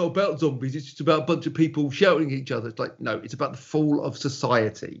not about zombies. It's just about a bunch of people shouting at each other. It's like, no, it's about the fall of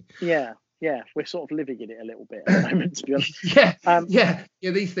society. Yeah, we're sort of living in it a little bit at the moment, to be honest. Yeah.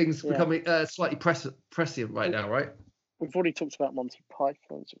 These things becoming slightly prescient right now, right? We've already talked about Monty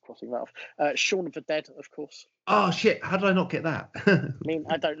Python, so crossing that off. Shaun of the Dead, of course. Oh shit! How did I not get that? I mean,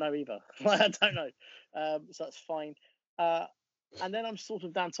 I don't know either. I don't know. So that's fine. And then I'm sort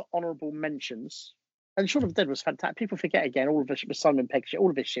of down to honourable mentions. And Shaun of the Dead was fantastic. People forget again, all of this with Simon Pegg shit, all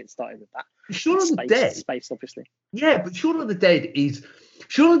of this shit started with that. Shaun of the Dead. Space, obviously. Yeah, but Shaun of the Dead is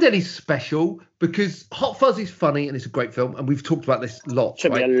special because Hot Fuzz is funny and it's a great film, and we've talked about this lots.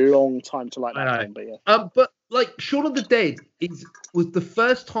 Took me a long time to like that film, but yeah. But like Shaun of the Dead was the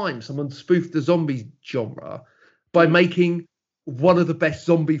first time someone spoofed the zombie genre by making one of the best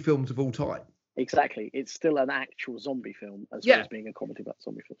zombie films of all time. Exactly. It's still an actual zombie film as well as being a comedy about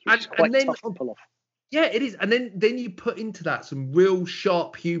zombie films, which is quite tough to pull off. Yeah, it is. And then you put into that some real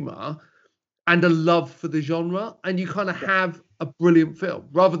sharp humour and a love for the genre, and you kind of have a brilliant film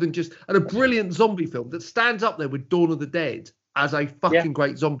rather than just a brilliant zombie film that stands up there with Dawn of the Dead as a fucking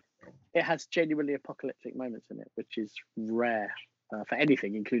great zombie film. It has genuinely apocalyptic moments in it, which is rare for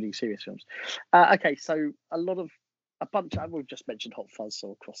anything, including serious films. Okay, so we've just mentioned Hot Fuzz, so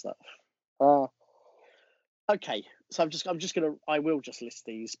I'll cross that off. Okay, so I will just list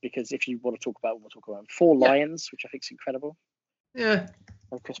these because if you want to talk about what we'll talk about. Four Lions, which I think is incredible. Yeah.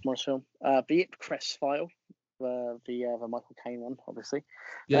 A Chris Morris film. The Ipcress File, the Michael Caine one, obviously.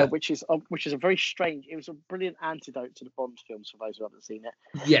 Yeah. Which is a very strange. It was a brilliant antidote to the Bond films for those who haven't seen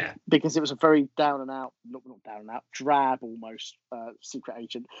it. Yeah. Because it was a very down and out, not down and out, drab almost secret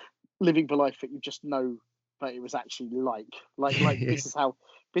agent living the life that you just know that it was actually like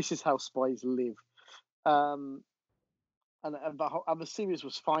this is how spies live. And the series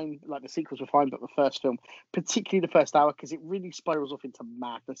was fine, like the sequels were fine, but the first film, particularly the first hour, because it really spirals off into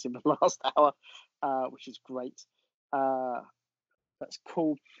madness in the last hour, which is great. That's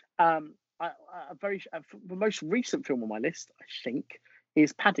cool. The most recent film on my list, I think,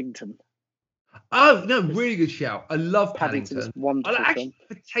 is Paddington. Oh no, really good shout. I love Paddington. Wonderful I actually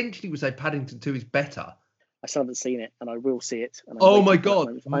film. potentially would say Paddington 2 is better. I still haven't seen it, and I will see it. And oh my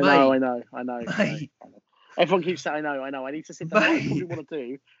god! I know. Everyone keeps saying, I know. I need to sit down.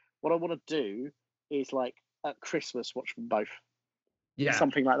 What I want to do is like at Christmas watch them both. Yeah,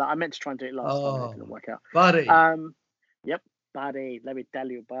 something like that. I meant to try and do it last time, and it didn't work out. Buddy. Yep, buddy. Let me tell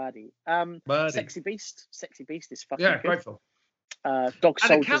you, buddy. Buddy. Sexy Beast is fucking good. Great film. Dog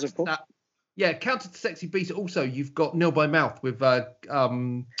Soldiers, of course. Counter to Sexy Beast. Also, you've got Nil by Mouth with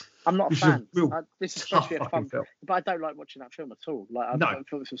I'm not a fan. This is supposed to be a fun film, but I don't like watching that film at all. Like, I thought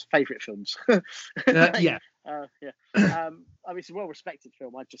it was his favourite films. Yeah. I mean, it's a well-respected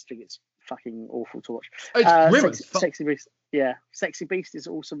film. I just think it's fucking awful to watch. It's Sexy Beast. Yeah, Sexy Beast is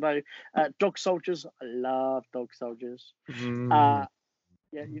awesome though. Dog Soldiers. I love Dog Soldiers. Yeah,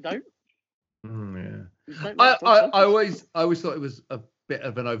 you don't? Yeah. You don't like I always thought it was a bit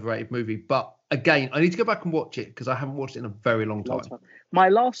of an overrated movie, but again, I need to go back and watch it because I haven't watched it in a very long time. My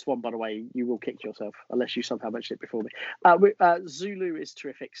last one, by the way, you will kick yourself unless you somehow mentioned it before me. Zulu is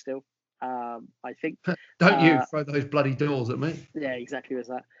terrific still. I think. Don't you throw those bloody doors at me? Yeah, exactly. There's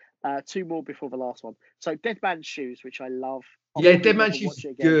that. Two more before the last one. So Dead Man's Shoes, which I love. Dead Man's Shoes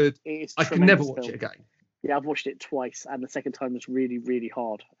is good. I can never watch it again. Yeah, I've watched it twice, and the second time was really, really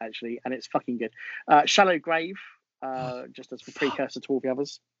hard, actually, and it's fucking good. Shallow Grave, just as a precursor to all the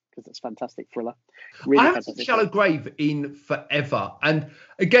others, because it's fantastic thriller. Really I haven't seen Shallow Grave in forever. And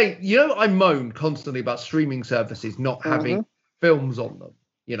again, I moan constantly about streaming services not having films on them,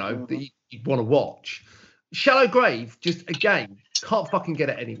 that you'd want to watch. Shallow Grave, just again, can't fucking get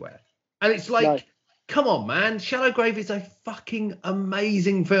it anywhere. And it's like, come on, man. Shallow Grave is a fucking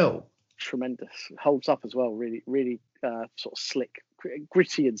amazing film. Tremendous. Holds up as well. Really, really sort of slick,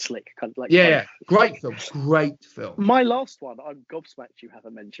 gritty and slick. Kind of like Great film. My last one, I'm gobsmacked you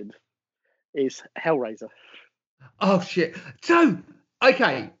haven't mentioned, is Hellraiser. Oh shit. So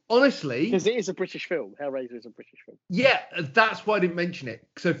okay, honestly, because it is a British film. Hellraiser is a British film. Yeah, that's why I didn't mention it.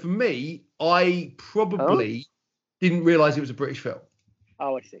 So for me, I probably didn't realise it was a British film.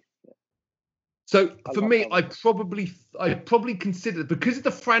 Oh, I see. Yeah. So for me, I probably considered, because of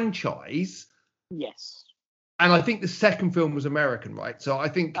the franchise. Yes. And I think the second film was American, right? So I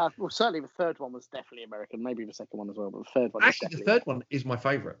think well, certainly the third one was definitely American. Maybe the second one as well, but the third one. Actually, the third one is my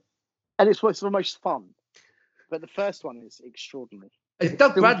favourite. And it's the most fun. But the first one is extraordinary. It's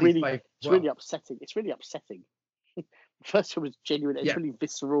Doug Bradley's favourite. It's really upsetting. It's really upsetting. First film was genuine. It's Yeah. really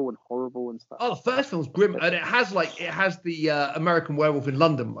visceral and horrible and stuff. Oh, the first film's grim, and it has the American Werewolf in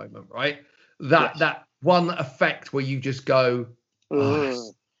London moment, right? That one effect where you just go,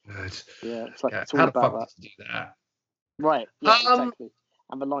 oh, that's good. Yeah, it's like it's how all the about fuck that. did you do that? Right. Yeah, exactly.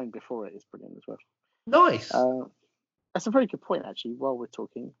 And the line before it is brilliant as well. Nice. That's a very good point, actually. While we're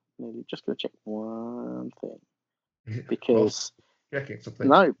talking, just going to check one thing because checking something.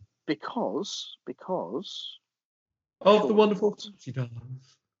 No, because of the wonderful she does.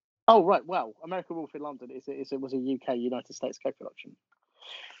 Oh right, well, American Wolf in London was a UK United States co-production.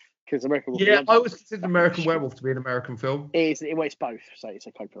 Because American Wolf. Yeah, I always considered American Werewolf to be an American film. It's both, so it's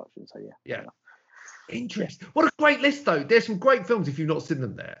a co-production. So yeah. Yeah. Interesting. What a great list, though. There's some great films if you've not seen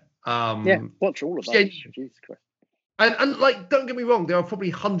them there. Watch all of them. Jesus Christ. And like, don't get me wrong, there are probably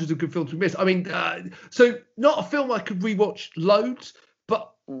hundreds of good films we missed. I mean, so not a film I could rewatch loads,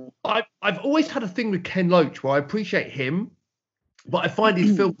 but I've always had a thing with Ken Loach where I appreciate him, but I find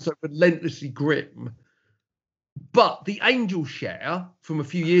his films so relentlessly grim. But The Angel Share from a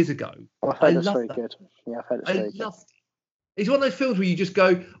few years ago, I've heard it's very good. Yeah, I've heard it's very good. It's one of those films where you just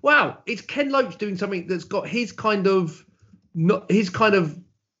go, wow, it's Ken Loach doing something that's got his kind of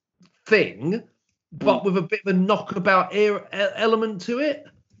thing, but with a bit of a knockabout element to it.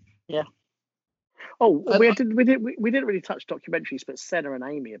 Yeah. Oh, we didn't really touch documentaries, but Senna and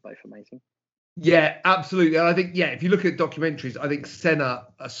Amy are both amazing. Yeah, absolutely. And I think, if you look at documentaries, I think Senna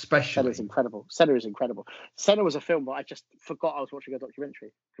especially. Senna is incredible. Senna was a film that I just forgot I was watching a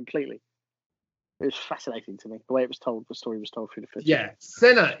documentary completely. It was fascinating to me the way it was told. The story was told through the footage. Yeah,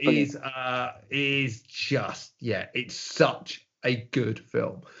 Senna is just it's such a good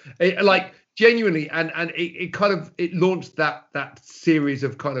film. Genuinely, and it launched that series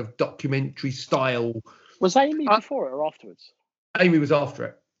of kind of documentary style. Was Amy before it or afterwards? Amy was after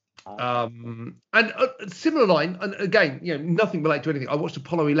it. And a similar line, and again, nothing related to anything. I watched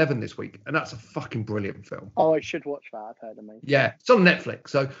Apollo 11 this week, and that's a fucking brilliant film. Oh, I should watch that. I've heard amazing. Yeah, it's on Netflix.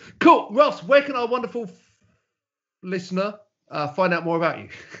 So cool, Ross. Where can our wonderful listener find out more about you?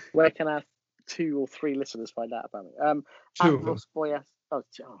 Where can our 2 or 3 listeners find out about me? Two of them. Ross Boyas. Oh,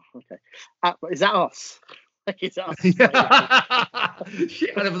 okay. Is that us? Is that us?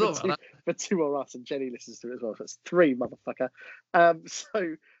 Shit, I never thought about that. But 2 are us, and Jenny listens to it as well. So it's 3, motherfucker. On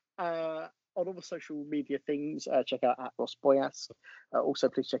all the social media things, check out at Ross Boyas. Also,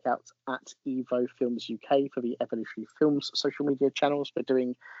 please check out at Evo Films UK for the Evolutionary Films social media channels. We're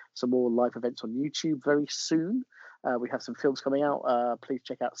doing some more live events on YouTube very soon. We have some films coming out. Please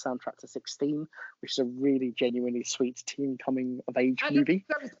check out Soundtrack to 16, which is a really genuinely sweet teen coming of age movie.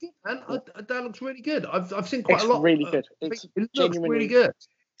 That looks good, man. That looks really good. I've seen quite a lot. It's really good. It looks really good.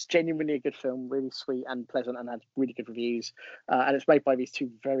 It's genuinely a good film, really sweet and pleasant, and had really good reviews. And it's made by these 2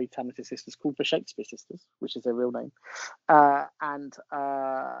 very talented sisters called the Shakespeare Sisters, which is their real name. And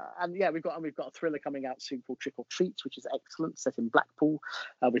we've got a thriller coming out soon called Trick or Treat, which is excellent, set in Blackpool,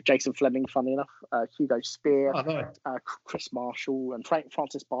 with Jason Fleming, funny enough, Hugo Spear, Chris Marshall, and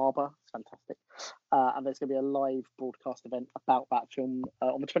Francis Barber. It's fantastic. And there's going to be a live broadcast event about that film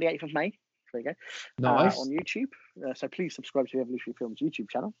on the 28th of May. There you go. Nice. On YouTube. So please subscribe to the Evolutionary Films YouTube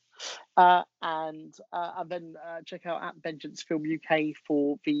channel. And then check out at Vengeance Film UK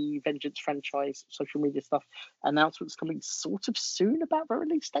for the Vengeance franchise social media stuff. Announcements coming sort of soon about the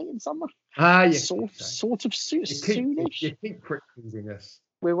release date in summer. Yes. Sort of soonish. You keep teasing us.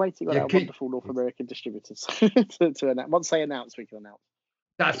 We're waiting on our wonderful North American distributors to announce. Once they announce, we can announce.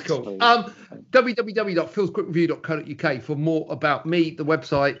 That's cool. www.philsquickreview.co.uk for more about me, the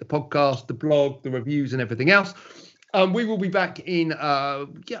website, the podcast, the blog, the reviews, and everything else. We will be back in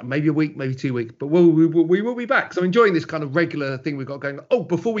maybe a week, maybe 2 weeks, but we will be back. So I'm enjoying this kind of regular thing we've got going. Oh,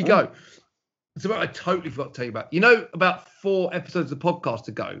 before we go, so I totally forgot to tell you about. About 4 episodes of the podcast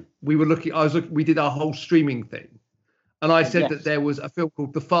ago, we did our whole streaming thing, and I said that there was a film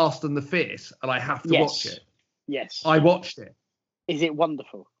called The Fast and the Fierce, and I have to watch it. Yes, I watched it. Is it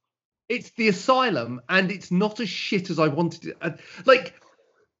wonderful? It's The Asylum, and it's not as shit as I wanted it. Like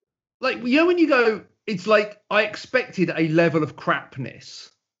when you go, it's like I expected a level of crapness,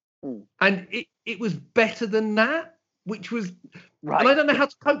 and it was better than that, which was right. And I don't know how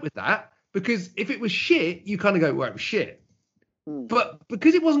to cope with that, because if it was shit, you kind of go, well, it was shit. But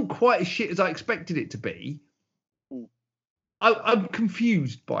because it wasn't quite as shit as I expected it to be, I'm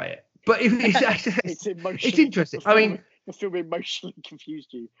confused by it. But it's interesting. I mean, the film emotionally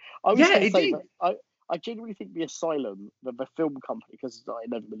confused you. I was going to say that I genuinely think The Asylum, the film company, because I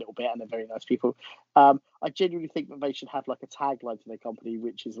know them a little bit and they're very nice people, I genuinely think that they should have like a tagline to their company,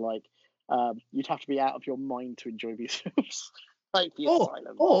 which is like, you'd have to be out of your mind to enjoy these films. Like The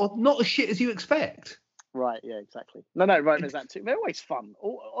Asylum. Or not as shit as you expect. Right, yeah, exactly. No, right, there's that too. They're always fun.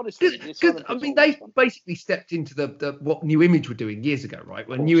 Honestly, the Because asylum I films are mean, always they fun. basically stepped into the what New Image were doing years ago, right?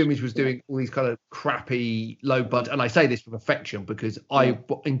 When New Course, Image was yeah. doing all these kind of crappy, low budget, and I say this with affection because I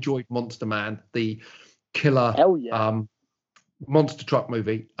enjoyed Monster Man, the killer Hell yeah. monster truck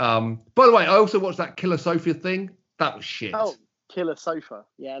movie. By the way, I also watched that Killer Sophia thing. That was shit. Oh, Killer Sofa.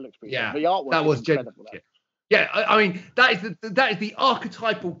 Yeah, it looks pretty Yeah, good. The artwork that is was incredible. shit. Yeah, I mean that is the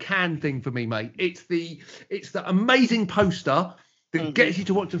archetypal Cannes thing for me, mate. It's the amazing poster that gets you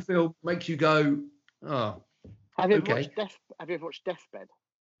to watch a film, makes you go, oh, Have you ever okay. watched Deathbed?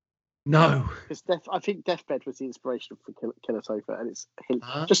 No. Because I think Deathbed was the inspiration for Killer Sofa, and it's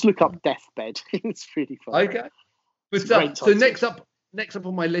just look up Deathbed. It's really fun. Okay. But so next up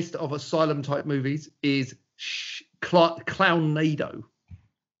on my list of asylum type movies is Clownado.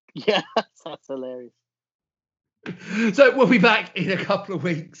 Yeah, that's hilarious. So we'll be back in a couple of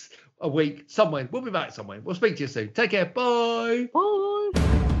weeks, a week, somewhere. We'll be back somewhere. We'll speak to you soon. Take care. Bye. Bye.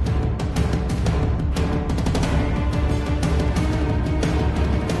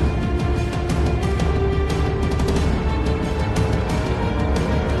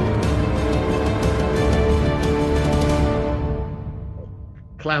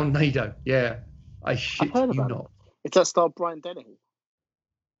 Clownado. Yeah. I shit you not. It's that star Brian Dennehy.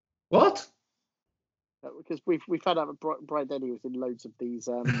 What? Because we found out that Brian Dennehy was in loads of these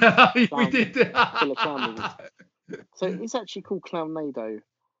we did. killer clown movies. So it's actually called Clownado.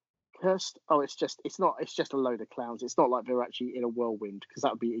 Cursed. Oh, it's just a load of clowns. It's not like they're actually in a whirlwind, because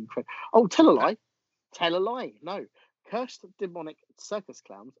that would be incredible. Oh, tell a lie. No. Cursed demonic circus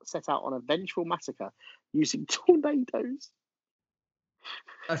clowns set out on a vengeful massacre using tornadoes.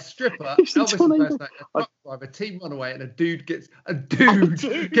 A stripper, Elvis impersonator, a truck driver, team runaway, and a dude gets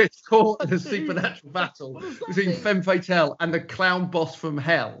caught in a supernatural battle between Femme Fatale and the clown boss from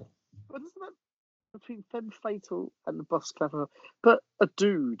hell. What is that? Between Femme Fatale and the boss clown, but a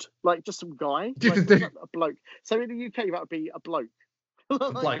dude, like just some guy, Just like, a dude. a bloke. So in the UK, that would be a bloke.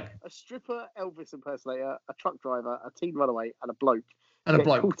 Like a stripper, Elvis impersonator, a truck driver, a teen runaway, and a bloke. And a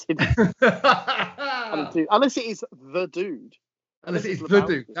bloke. And a dude. Unless it is the dude. Unless it's the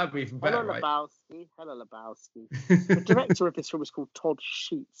dude. That'd be even better, right? Hello, Lebowski. The director of this film is called Todd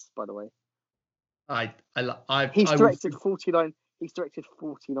Sheets, by the way. He's directed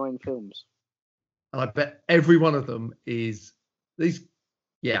 49 films. And I bet every one of them is these.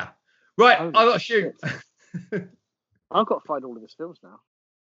 Yeah. Right, I got to shoot. I've got to find all of his films now.